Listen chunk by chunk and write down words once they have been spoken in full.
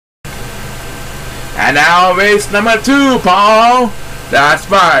And now race number 2, Paul. That's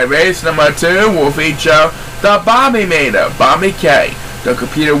right, race number 2 will feature the Bobby Mater, Bobby K, the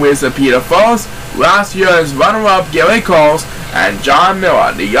computer wizard Peter Foss, last year's runner-up Gary Coles, and John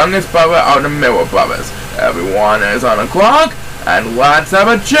Miller, the youngest brother of the Miller brothers. Everyone is on the clock, and let's have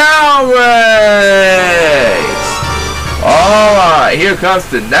a Chao race! Alright, here comes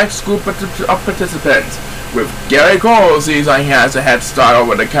the next group of participants. With Gary Coles, seems like he has a head start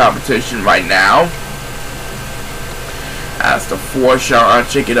over the competition right now. As the 4 shot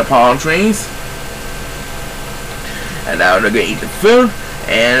chicken the palm trees. And now they're gonna eat the food,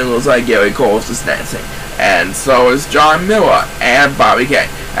 and it looks like Gary Coles is dancing. And so is John Miller and Bobby K.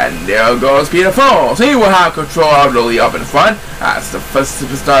 And there goes Peter Foles. He will have control of the lead up in front, as the first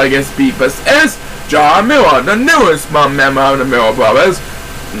superstar against Beepus is John Miller, the newest member of the Miller brothers.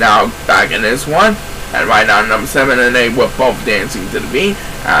 Now back in this one. And right now number 7 and 8 were both dancing to the beat,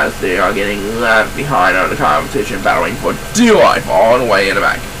 as they are getting left behind on the competition, battling for dear life all the way in the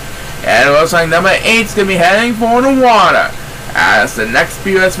back. And it looks like number 8's going to be heading for the water, as the next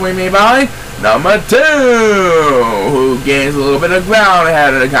POS we made by number 2, who gains a little bit of ground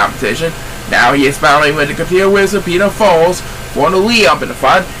ahead of the competition. Now he is battling with the computer wizard Peter Foles for the lead up in the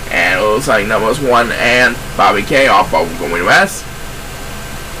front, and it looks like numbers 1 and Bobby K are both going west.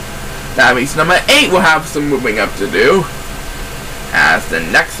 That means number 8 will have some moving up to do, as the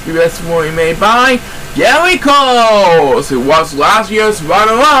next POS will be made by Gary Coles, who was last year's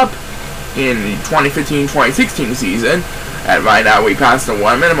runner-up in the 2015-2016 season. And right now we passed the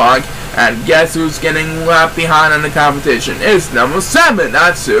 1 minute mark, and guess who's getting left behind in the competition? It's number 7,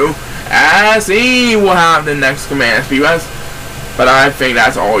 that's who, as he will have the next command POS, but I think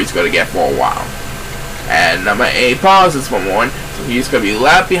that's all he's going to get for a while. And number 8 pauses for one, so he's going to be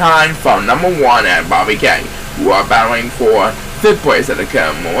left behind from number 1 and Bobby K, who are battling for 5th place at the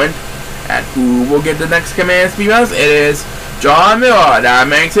current moment. And who will get the next command POS? It is John Miller. That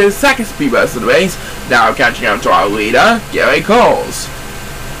makes his 2nd POS of the race, now catching up to our leader, Gary Coles.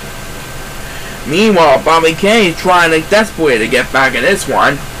 Meanwhile, Bobby K is trying to desperately to get back in this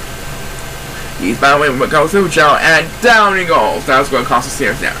one. He's battling with Super Chao, and down he goes. That's going to cost a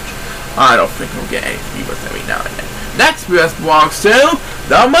serious damage. I don't think he'll get any POS every now and then. Next POS belongs to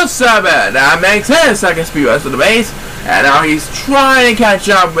number 7. That makes his 2nd POS of the race, and now he's trying to catch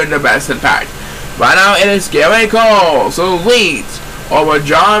up with the best in the pack. Right now it is Gary Coles who leads over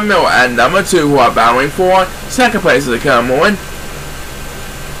John Miller and number 2, who are battling for 2nd place at the current moment.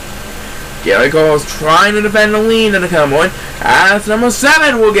 Gary Coles trying to defend the lead in the current moment, as number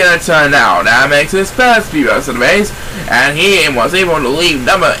 7 will get a turn now. That makes his 1st POS of the race, and he was able to leave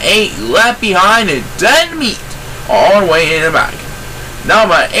number 8 left behind in dead meat all the way in the back.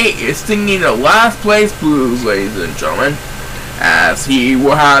 Number 8 is singing the last place blues, ladies and gentlemen, as he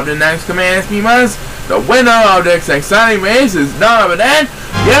will have the next command POS. The winner of this exciting race is none other than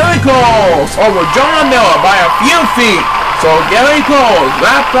Gary Coles over John Miller by a few feet. So Gary Coles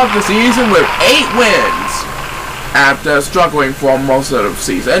wrapped up the season with 8 wins after struggling for most of the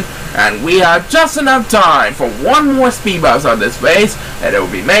season, and we have just enough time for one more speed bus on this race, and it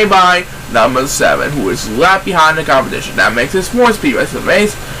will be made by number 7, who is left behind the competition. That makes his 4th speed bus of the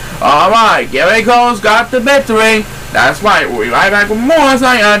race. Alright, Gary Coles got the victory. That's right, we'll be right back with more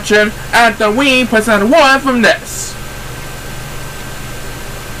exciting action after we present a word from this.